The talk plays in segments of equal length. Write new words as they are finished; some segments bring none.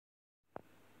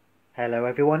Hello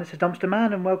everyone, it's the Dumpster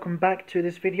Man and welcome back to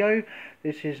this video.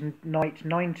 This is night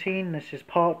 19, this is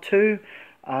part 2,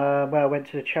 where I went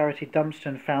to the charity dumpster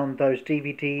and found those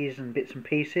DVDs and bits and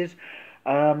pieces.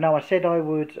 Now I said I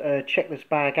would check this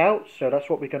bag out, so that's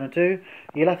what we're going to do.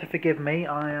 You'll have to forgive me,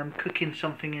 I am cooking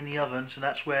something in the oven, so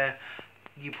that's where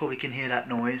you probably can hear that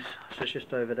noise. So it's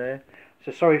just over there.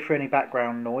 So sorry for any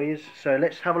background noise. So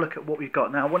let's have a look at what we've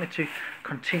got. Now I wanted to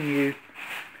continue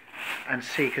and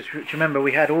see, because remember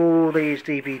we had all these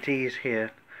DVDs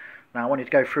here. Now I wanted to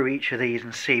go through each of these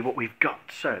and see what we've got.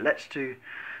 So let's do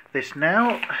this now.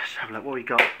 Let's have a look what we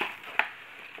got.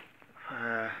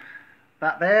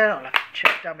 That there, I'll have to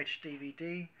check damaged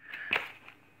DVD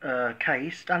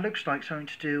case. That looks like something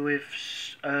to do with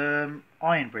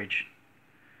Ironbridge.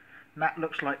 And that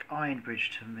looks like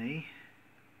Ironbridge to me.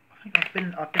 I think I've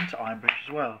been to Ironbridge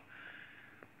as well.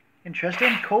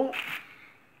 Interesting, cool.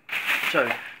 So,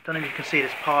 don't know if you can see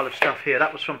this pile of stuff here.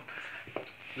 That was from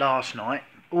last night.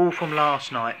 All from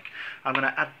last night. I'm going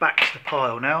to add back to the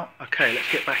pile now. Okay, let's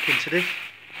get back into this.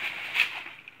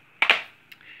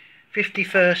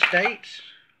 51st dates.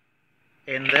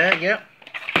 In there, yep.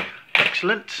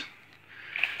 Excellent.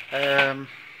 Another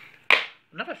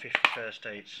 51st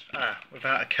dates.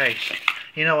 Without a case.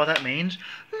 You know what that means?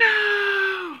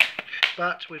 No!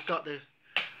 But we've got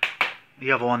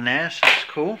the other one there, so that's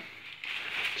cool.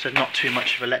 So not too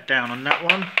much of a letdown on that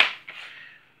one.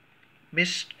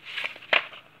 Miss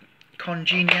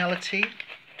Congeniality.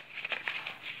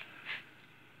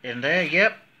 In there,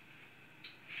 yep.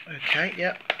 Okay,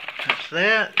 yep. That's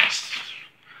there.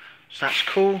 So that's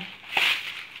cool.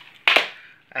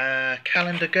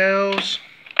 Calendar Girls.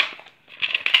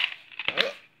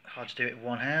 Oh, hard to do it with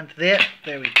one hand. There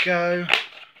we go.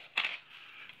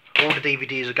 All the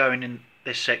DVDs are going in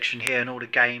this section here, and all the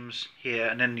games here,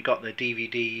 and then you got the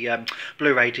DVD,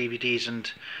 Blu-ray DVDs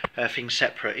and things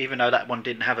separate. Even though that one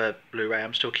didn't have a Blu-ray,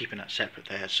 I'm still keeping that separate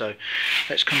there. So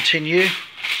let's continue.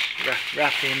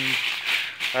 Wrapping.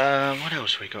 What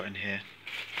else we got in here?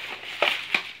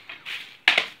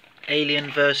 Alien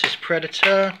vs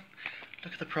Predator.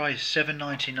 Look at the price,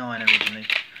 $7.99 originally.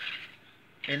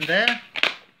 In there.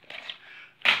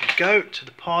 There we go, to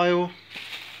the pile.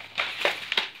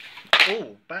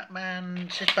 Oh, Batman,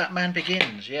 it says Batman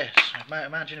Begins, yes.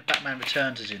 Imagine if Batman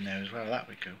Returns is in there as well, that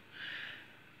would be cool.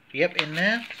 Yep, in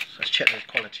there. Let's check the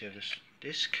quality of this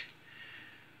disc.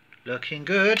 Looking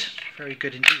good. Very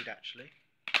good indeed, actually.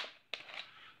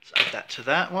 Let's add that to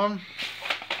that one.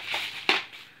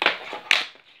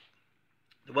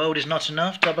 The World Is Not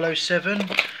Enough, 007.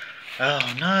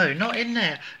 Oh no, not in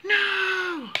there.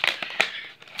 No!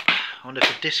 I wonder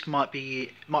if the disc might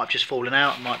have just fallen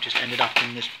out, might have just ended up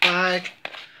in this bag.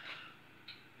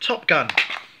 Top Gun.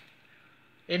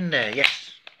 In there,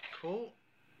 yes. Cool.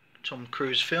 Tom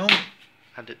Cruise film.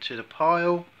 Add it to the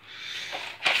pile.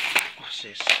 What's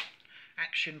this?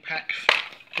 Action Pack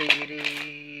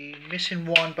DVD. Missing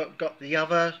one but got the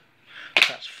other.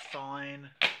 That's fine.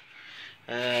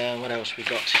 What else we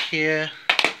got here?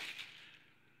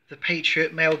 The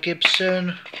Patriot, Mel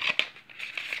Gibson.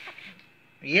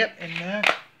 Yep, in there.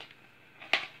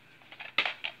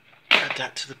 Add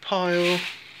that to the pile.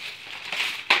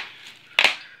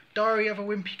 Diary of a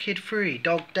Wimpy Kid 3,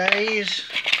 Dog Days.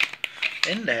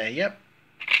 In there, yep.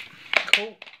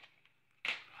 Cool.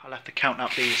 I'll have to count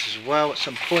up these as well at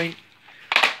some point.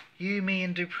 You, Me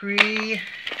and Dupree.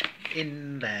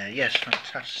 In there, yes,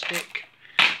 fantastic.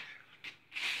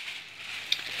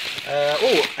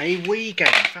 Oh, a Wii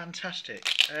game, fantastic.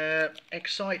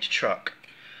 Excite Truck.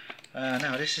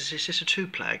 Now, is this a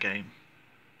two-player game?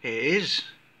 It is.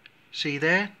 See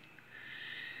there?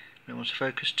 It wants to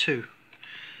focus 2.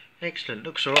 Excellent.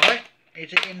 Looks alright.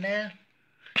 Is it in there?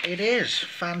 It is.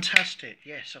 Fantastic.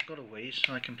 Yes, I've got a Wii,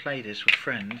 so I can play this with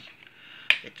friends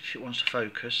if it wants to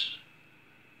focus.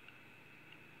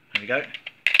 There we go.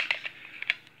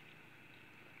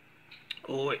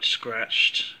 Oh, it's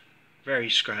scratched. Very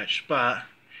scratched, but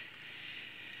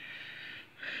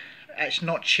it's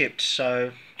not chipped,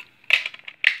 so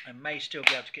I may still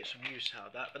be able to get some use out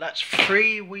of that. But that's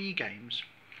 3 Wii games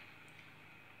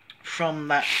from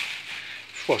that,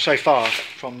 well, so far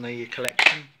from the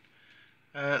collection.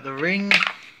 The Ring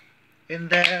in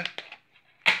there.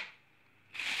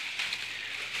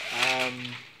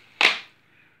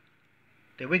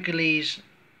 The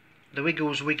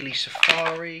Wiggles Wiggly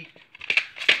Safari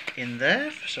in there.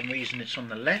 For some reason it's on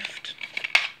the left.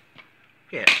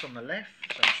 Yeah, it's on the left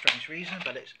for some strange reason,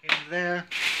 but it's in there.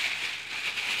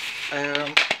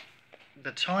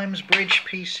 The Times Bridge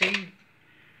PC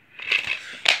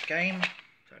game.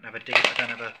 I don't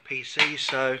have a PC,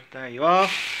 so there you are.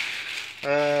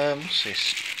 What's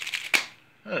this?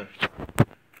 Oh.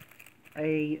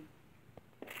 A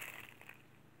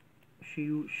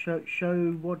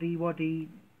show waddy,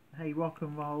 hey rock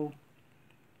and roll.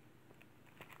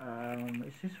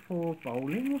 Is this for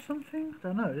bowling or something? I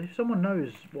don't know. If someone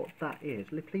knows what that is,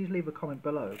 please leave a comment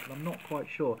below, because I'm not quite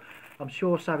sure. I'm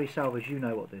sure Savvy Salvage, you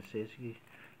know what this is.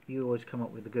 You always come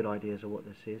up with the good ideas of what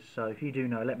this is. So if you do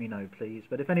know, let me know, please.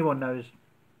 But if anyone knows,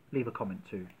 leave a comment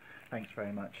too. Thanks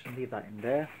very much. And leave that in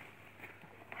there.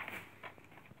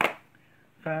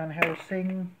 Van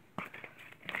Helsing.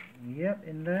 Yep,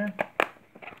 in there.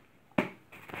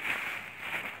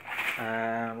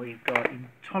 We've got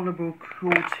Intolerable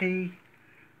Cruelty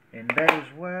in there as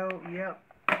well. Yep.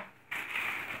 As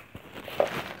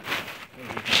you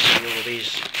can see, all of these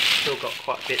still got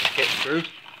quite a bit to get through.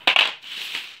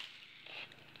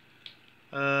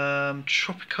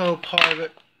 Tropical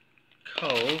Pirate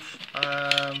Cove.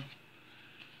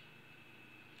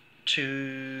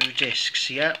 2 discs.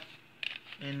 Yep.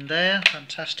 In there.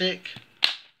 Fantastic.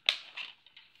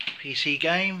 PC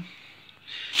game.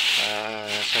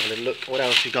 Let's have a little look. What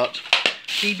else we got?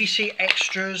 BBC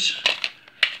Extras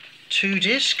 2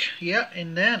 disc. Yeah,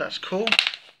 in there. That's cool.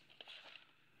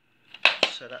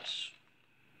 So that's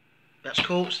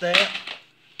cool. It's there.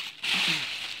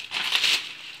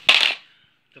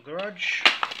 The Grudge.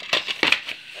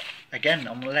 Again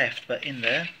on the left, but in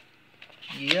there.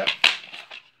 Yep.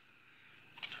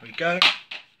 There we go.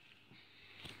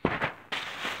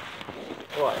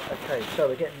 Right, okay, so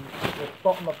we're getting to the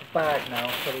bottom of the bag now.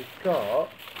 So we've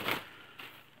got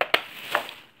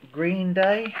Green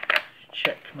Day.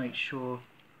 Check, make sure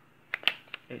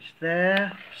it's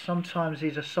there. Sometimes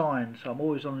these are signed, so I'm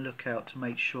always on the lookout to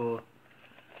make sure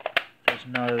there's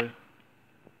no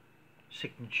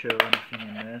signature or anything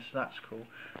in there. So that's cool.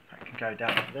 That can go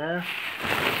down there.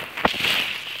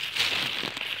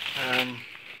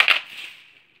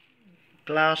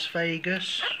 Las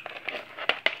Vegas.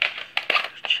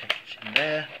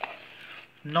 There,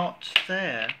 not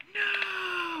there.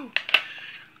 No.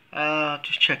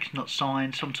 Just check it's not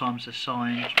signed. Sometimes they're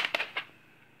signed.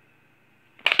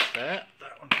 There.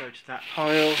 That one go to that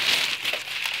pile.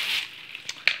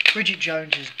 Bridget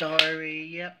Jones's Diary.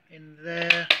 Yep, in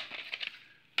there.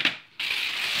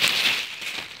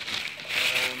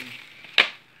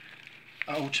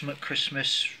 Ultimate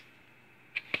Christmas.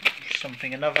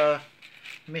 Something another.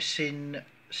 Missing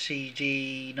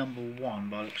CD #1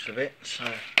 by the looks of it, so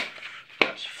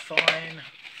that's fine.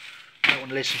 Don't want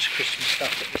to listen to Christmas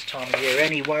stuff at this time of year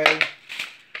anyway.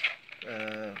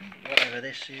 Whatever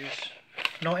this is,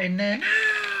 not in there. No.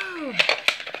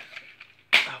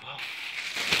 Oh well.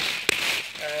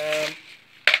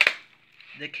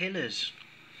 The Killers.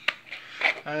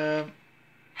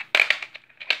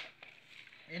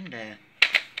 In there.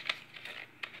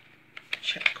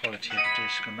 Check the quality of the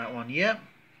disc on that one. Yep.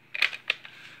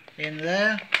 In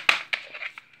there.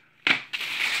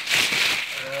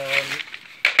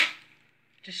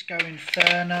 Disco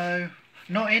Inferno.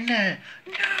 Not in there.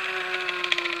 No.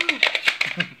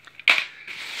 Not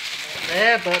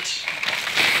there, but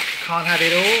can't have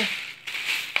it all.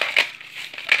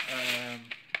 I don't know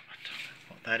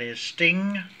what that is.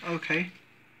 Sting. Okay.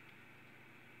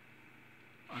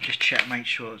 I'll just check, make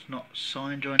sure it's not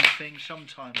signed or anything.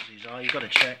 Sometimes these are. You've got to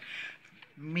check.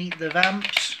 Meet the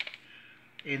Vamps.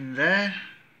 In there.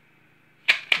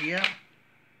 Yeah.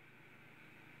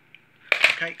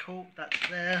 Okay, cool. That's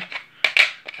there.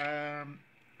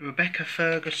 Rebecca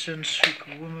Ferguson,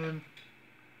 Superwoman.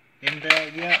 In there,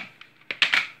 yeah.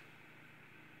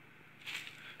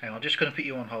 Hang on, I'm just going to put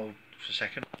you on hold for a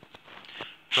second.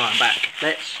 Right, I'm back.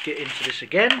 Let's get into this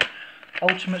again.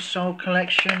 Ultimate Soul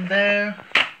Collection there.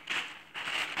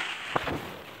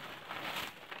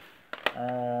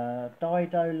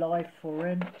 Dido Life for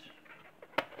Rent.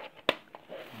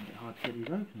 Find it hard to get these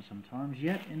open sometimes.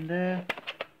 Yep, in there.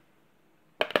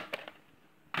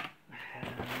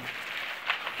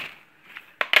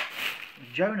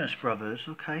 Jonas Brothers,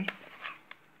 okay.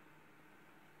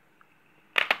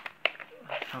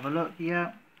 Let's have a look,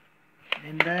 yeah.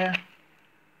 In there.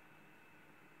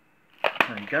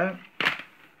 There you go.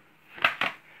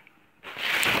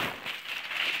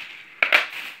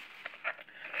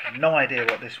 No idea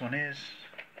what this one is.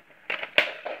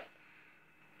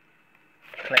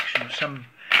 Collection of some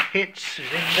hits is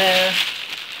in there.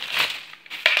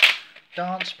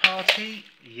 Dance Party,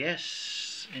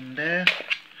 yes, in there.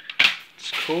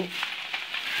 It's cool.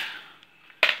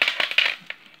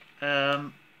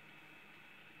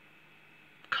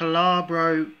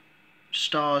 Calabro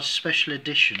Stars Special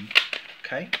Edition,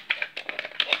 okay.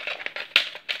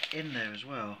 In there as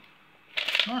well.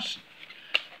 Nice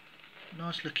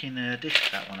looking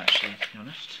disc, that one, actually, to be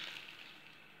honest.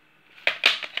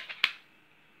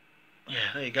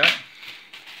 there you go.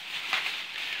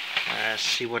 Let's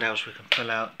see what else we can pull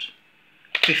out.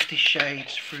 50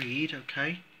 Shades Freed,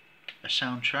 okay. A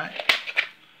soundtrack.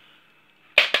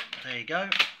 There you go.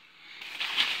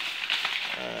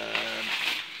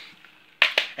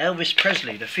 Elvis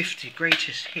Presley, the 50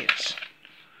 greatest hits.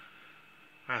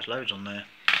 There's loads on there.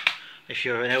 If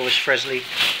you're an Elvis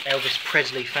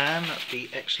Presley fan, that'd be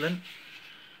excellent.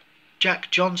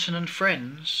 Jack Johnson and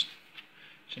Friends.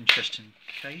 It's an interesting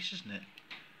case, isn't it?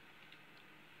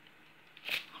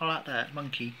 I like that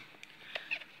monkey.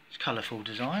 It's colourful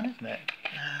design, isn't it?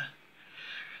 The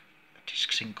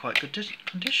disc's in quite good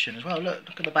condition as well.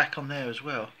 Look at the back on there as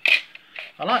well.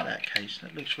 I like that case.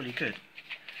 That looks really good.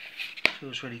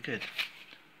 Feels really good.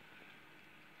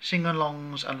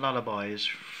 Sing-alongs and lullabies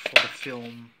for the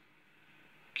film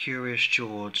Curious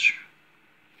George.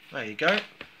 There you go.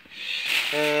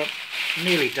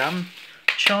 Nearly done.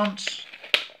 Chance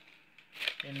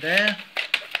in there.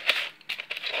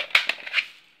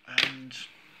 And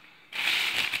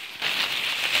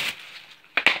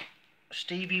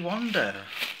Stevie Wonder.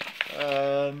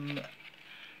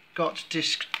 Got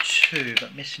disc 2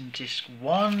 but missing disc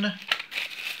 1.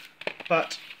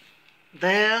 But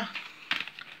there,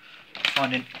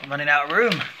 I'm running out of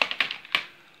room.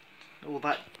 All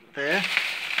that there.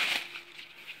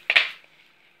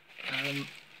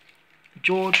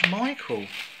 George Michael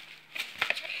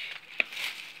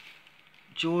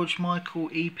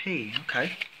EP.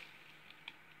 Okay.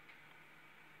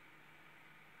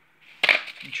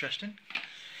 Interesting.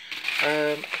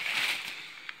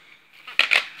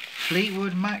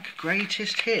 Fleetwood Mac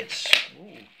Greatest Hits.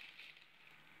 Ooh.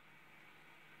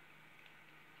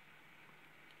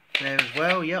 There as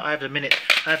well. Yeah, I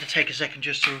have to take a second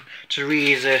just to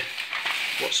read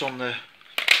what's on the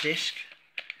disc.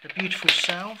 The Beautiful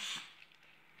South.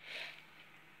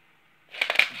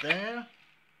 There.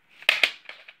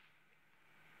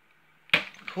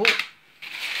 Cool.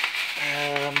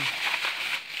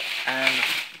 And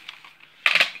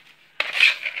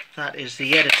that is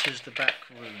the editor's The Back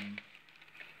Room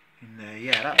in there.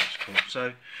 Yeah, that looks cool.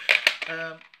 So,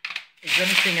 is there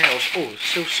anything else? Oh,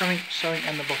 still something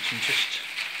on the bottom. Just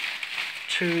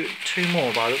two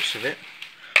more by the looks of it.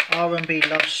 R&B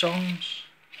love songs.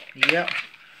 Yep.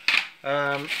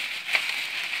 And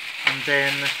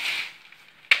then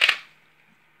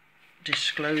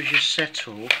Disclosure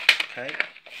Settle. Okay.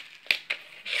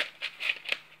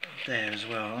 There as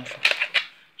well.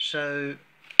 So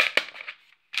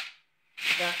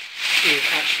that is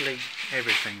actually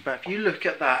everything. But if you look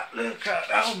at that, look at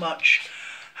how much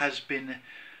has been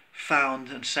found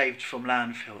and saved from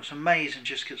landfill. It's amazing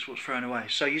just what's thrown away.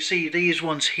 So you see these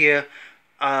ones here,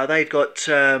 they've got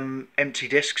empty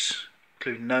discs,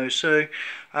 including those. So,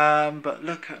 but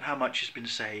look at how much has been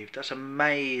saved. That's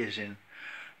amazing.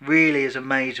 Really is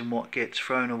amazing what gets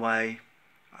thrown away.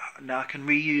 Now I can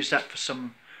reuse that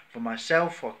for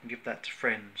myself, or I can give that to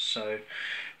friends. So,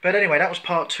 but anyway, that was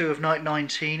part 2 of Night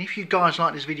 19. If you guys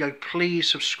like this video, please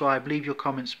subscribe, leave your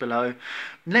comments below.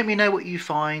 Let me know what you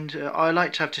find. I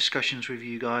like to have discussions with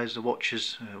you guys, the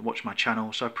watchers, watch my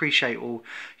channel. So I appreciate all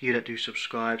you that do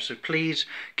subscribe. So please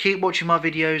keep watching my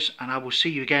videos, and I will see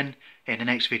you again in the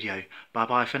next video. Bye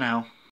bye for now.